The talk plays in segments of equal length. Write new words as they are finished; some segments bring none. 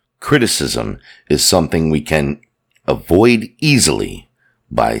criticism is something we can avoid easily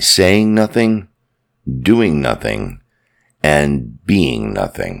by saying nothing, doing nothing, and being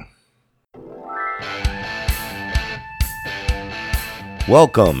nothing.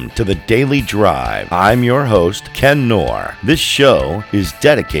 Welcome to the Daily Drive. I'm your host, Ken Knorr. This show is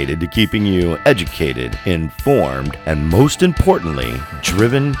dedicated to keeping you educated, informed, and most importantly,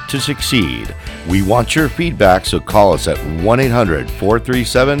 driven to succeed. We want your feedback, so call us at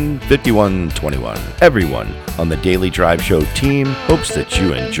 1-800-437-5121. Everyone on the Daily Drive Show team hopes that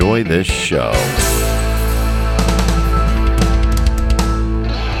you enjoy this show.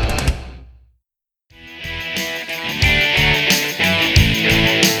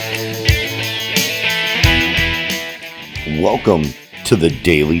 Welcome to the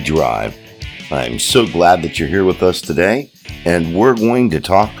Daily Drive. I'm so glad that you're here with us today, and we're going to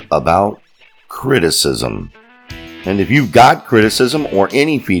talk about criticism. And if you've got criticism or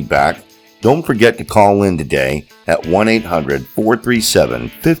any feedback, don't forget to call in today at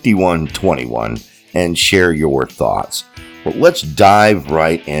 1-800-437-5121 and share your thoughts. But let's dive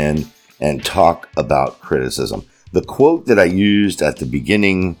right in and talk about criticism. The quote that I used at the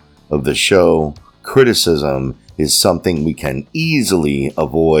beginning of the show, criticism is something we can easily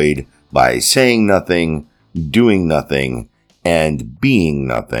avoid by saying nothing, doing nothing, and being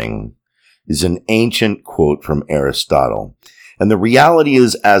nothing, is an ancient quote from Aristotle. And the reality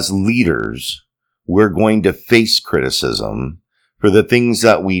is, as leaders, we're going to face criticism for the things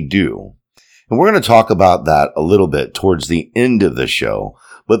that we do. And we're going to talk about that a little bit towards the end of the show.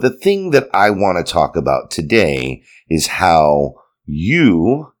 But the thing that I want to talk about today is how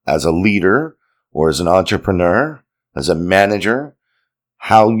you, as a leader, or as an entrepreneur, as a manager,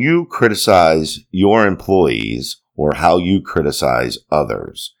 how you criticize your employees or how you criticize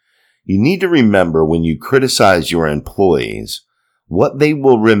others. You need to remember, when you criticize your employees, what they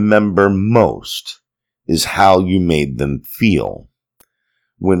will remember most is how you made them feel.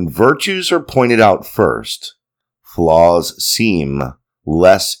 When virtues are pointed out first, flaws seem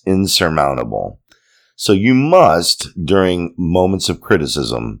less insurmountable. So you must, during moments of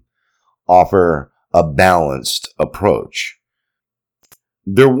criticism, offer a balanced approach.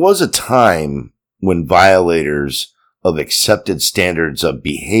 There was a time when violators of accepted standards of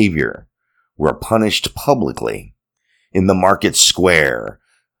behavior were punished publicly, in the market square,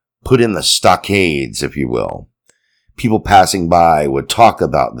 put in the stockades, if you will. People passing by would talk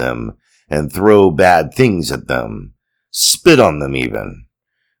about them and throw bad things at them, spit on them even.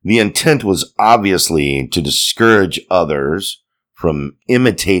 The intent was obviously to discourage others from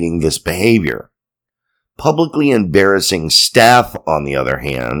imitating this behavior. Publicly embarrassing staff, on the other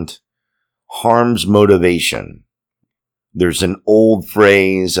hand, harms motivation. There's an old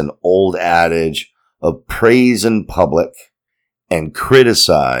phrase, an old adage of praise in public and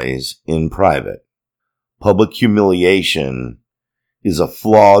criticize in private. Public humiliation is a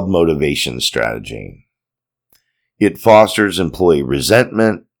flawed motivation strategy. It fosters employee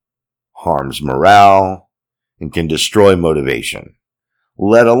resentment, harms morale, and can destroy motivation.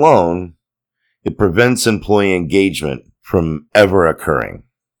 Let alone, it prevents employee engagement from ever occurring.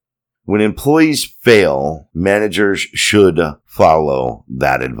 When employees fail, managers should follow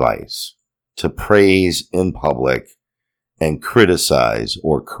that advice to praise in public and criticize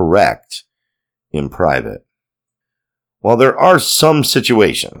or correct in private. While there are some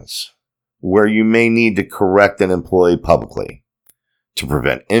situations where you may need to correct an employee publicly to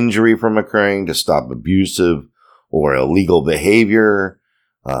prevent injury from occurring, to stop abusive or illegal behavior,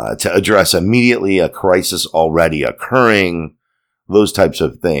 to address immediately a crisis already occurring, those types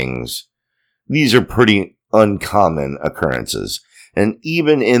of things, these are pretty uncommon occurrences. And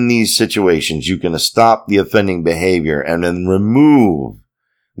even in these situations, you can stop the offending behavior and then remove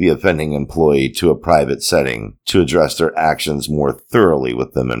the offending employee to a private setting to address their actions more thoroughly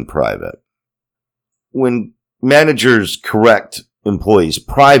with them in private. When managers correct employees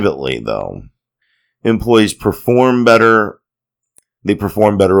privately, though, employees perform better. They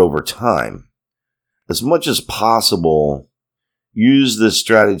perform better over time. As much as possible, use this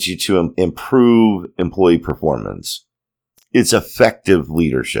strategy to improve employee performance. It's effective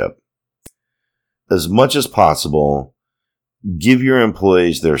leadership. As much as possible, give your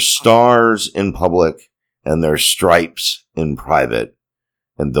employees their stars in public and their stripes in private,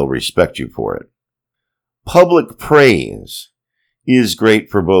 and they'll respect you for it. Public praise is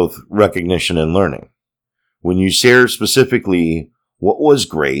great for both recognition and learning. When you share specifically what was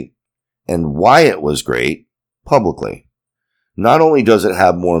great and why it was great publicly, not only does it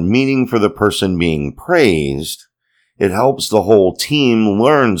have more meaning for the person being praised, it helps the whole team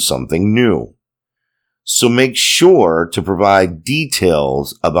learn something new. So make sure to provide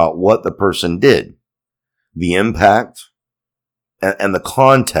details about what the person did, the impact, and the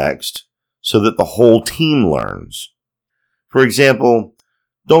context so that the whole team learns. For example,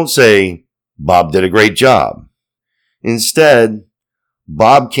 don't say, Bob did a great job. Instead,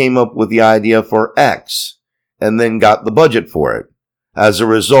 Bob came up with the idea for X and then got the budget for it. As a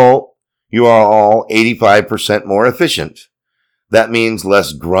result, you are all 85% more efficient. That means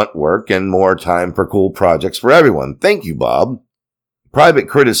less grunt work and more time for cool projects for everyone. Thank you, Bob. Private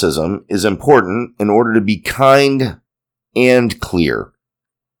criticism is important in order to be kind and clear.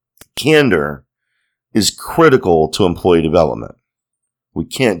 Candor is critical to employee development. We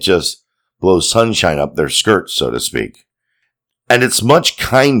can't just blow sunshine up their skirts, so to speak. And it's much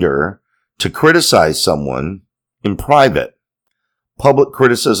kinder to criticize someone in private. Public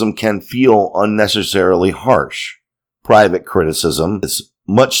criticism can feel unnecessarily harsh. Private criticism is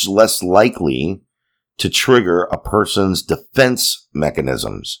much less likely to trigger a person's defense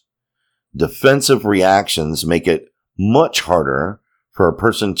mechanisms. Defensive reactions make it much harder for a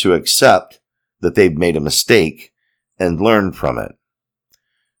person to accept that they've made a mistake and learn from it.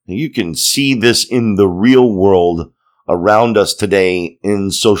 You can see this in the real world around us today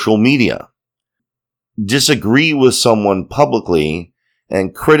in social media. Disagree with someone publicly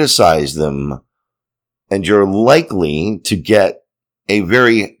and criticize them, and you're likely to get a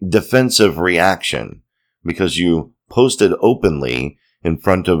very defensive reaction because you posted openly in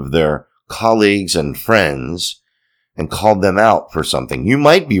front of their colleagues and friends and called them out for something. You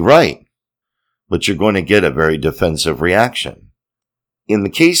might be right, but you're going to get a very defensive reaction. In the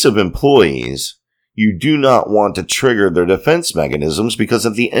case of employees, you do not want to trigger their defense mechanisms because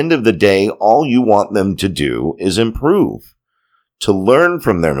at the end of the day, all you want them to do is improve, to learn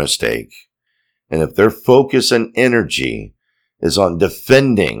from their mistake. And if their focus and energy is on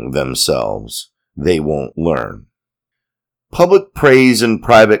defending themselves, they won't learn. Public praise and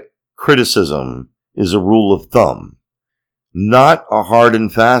private criticism is a rule of thumb, not a hard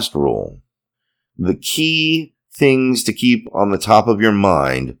and fast rule. The key things to keep on the top of your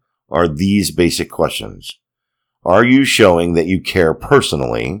mind are these basic questions. Are you showing that you care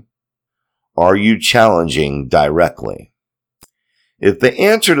personally? Are you challenging directly? If the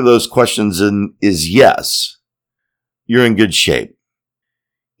answer to those questions is yes, you're in good shape.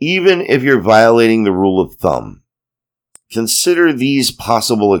 Even if you're violating the rule of thumb, consider these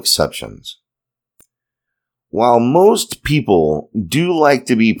possible exceptions. While most people do like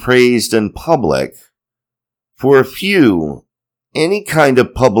to be praised in public, for a few, any kind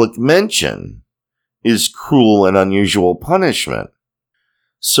of public mention is cruel and unusual punishment.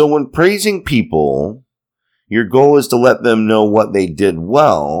 So when praising people, your goal is to let them know what they did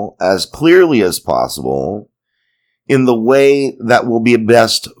well as clearly as possible in the way that will be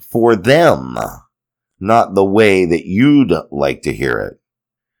best for them, not the way that you'd like to hear it.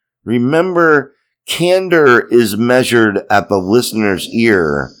 Remember, candor is measured at the listener's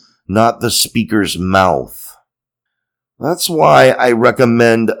ear, not the speaker's mouth. That's why I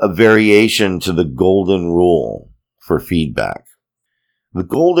recommend a variation to the golden rule for feedback. The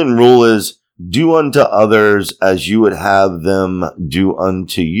golden rule is do unto others as you would have them do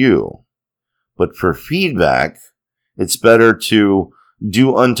unto you. But for feedback, it's better to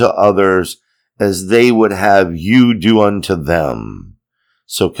do unto others as they would have you do unto them.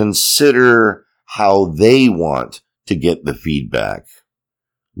 So consider how they want to get the feedback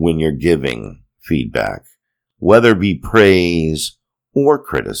when you're giving feedback, whether it be praise or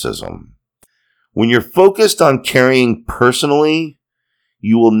criticism. When you're focused on caring personally,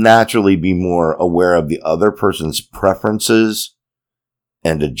 you will naturally be more aware of the other person's preferences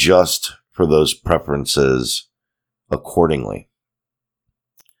and adjust for those preferences accordingly.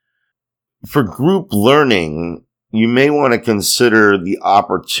 For group learning, you may want to consider the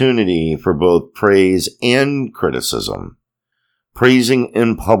opportunity for both praise and criticism. Praising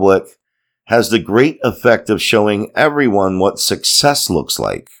in public has the great effect of showing everyone what success looks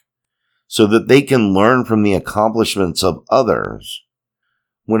like so that they can learn from the accomplishments of others.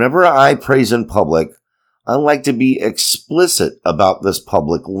 Whenever I praise in public, I like to be explicit about this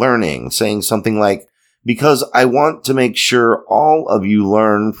public learning, saying something like, because I want to make sure all of you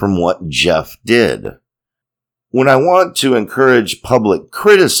learn from what Jeff did. When I want to encourage public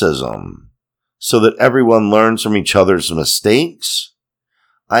criticism so that everyone learns from each other's mistakes,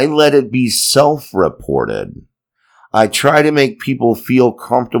 I let it be self-reported. I try to make people feel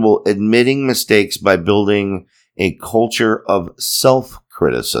comfortable admitting mistakes by building a culture of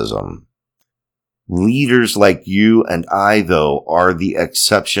self-criticism. Leaders like you and I, though, are the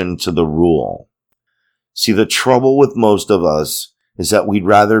exception to the rule. See, the trouble with most of us is that we'd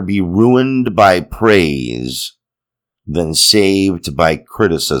rather be ruined by praise than saved by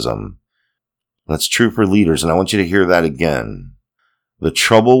criticism. That's true for leaders, and I want you to hear that again. The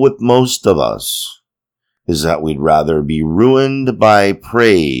trouble with most of us is that we'd rather be ruined by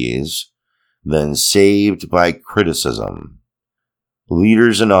praise than saved by criticism.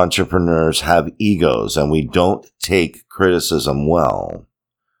 Leaders and entrepreneurs have egos, and we don't take criticism well,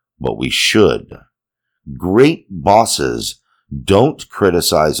 but we should. Great bosses don't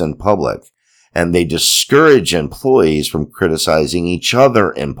criticize in public, and they discourage employees from criticizing each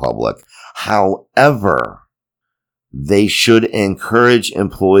other in public. However, they should encourage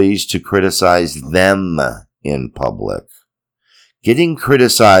employees to criticize them in public. Getting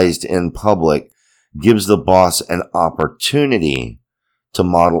criticized in public gives the boss an opportunity to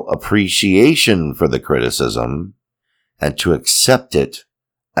model appreciation for the criticism and to accept it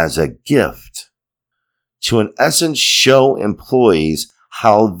as a gift. To, in essence, show employees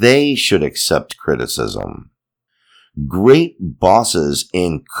how they should accept criticism. Great bosses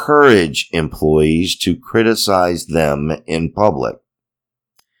encourage employees to criticize them in public.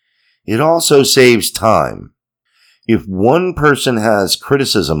 It also saves time. If one person has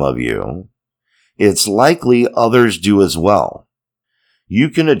criticism of you, it's likely others do as well. You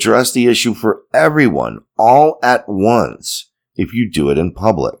can address the issue for everyone all at once if you do it in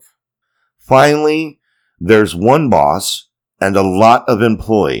public. Finally, there's one boss and a lot of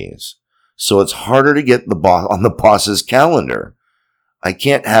employees, so it's harder to get the boss on the boss's calendar. I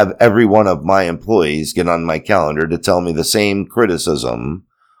can't have every one of my employees get on my calendar to tell me the same criticism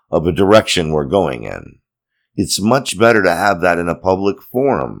of a direction we're going in. It's much better to have that in a public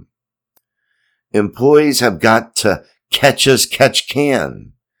forum. Employees have got to catch as catch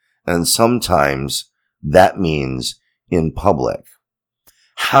can, and sometimes that means in public.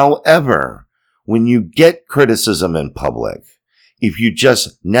 However, when you get criticism in public, if you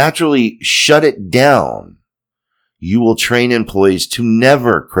just naturally shut it down, you will train employees to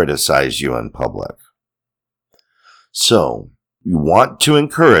never criticize you in public. So, you want to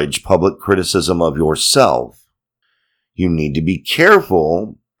encourage public criticism of yourself. You need to be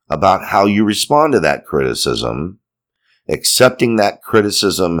careful about how you respond to that criticism, accepting that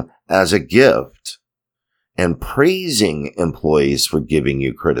criticism as a gift, and praising employees for giving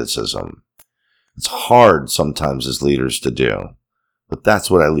you criticism. It's hard sometimes as leaders to do, but that's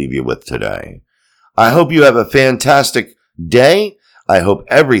what I leave you with today. I hope you have a fantastic day. I hope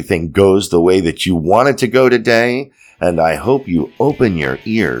everything goes the way that you want it to go today, and I hope you open your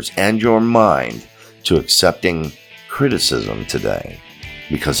ears and your mind to accepting criticism today,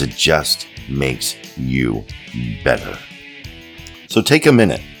 because it just makes you better. So take a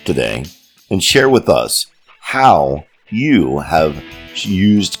minute today and share with us how you have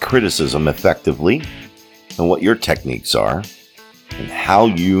used criticism effectively and what your techniques are and how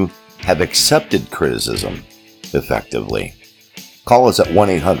you have accepted criticism effectively. Call us at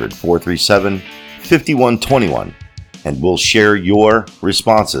 1-800-437-5121 and we'll share your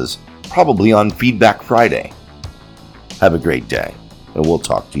responses probably on Feedback Friday. Have a great day and we'll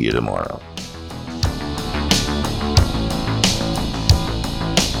talk to you tomorrow.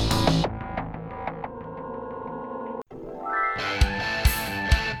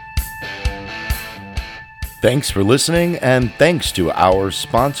 Thanks for listening, and thanks to our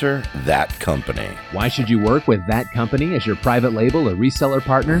sponsor, That Company. Why should you work with That Company as your private label or reseller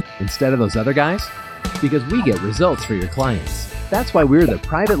partner instead of those other guys? Because we get results for your clients. That's why we're the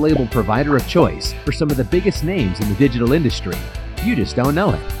private label provider of choice for some of the biggest names in the digital industry. You just don't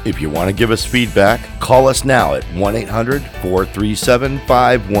know it. If you want to give us feedback, call us now at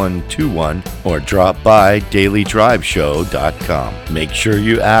 1-800-437-5121 or drop by dailydriveshow.com. Make sure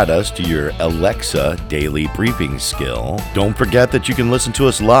you add us to your Alexa daily briefing skill. Don't forget that you can listen to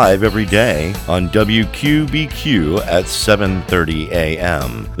us live every day on WQBQ at 7:30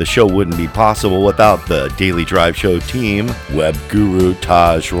 a.m. The show wouldn't be possible without the Daily Drive Show team, web guru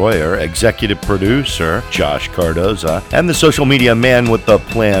Taj Royer, executive producer Josh Cardoza, and the social media man with the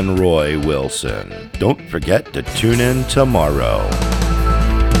plan, Roy Wilson. Don't forget to tune in tomorrow.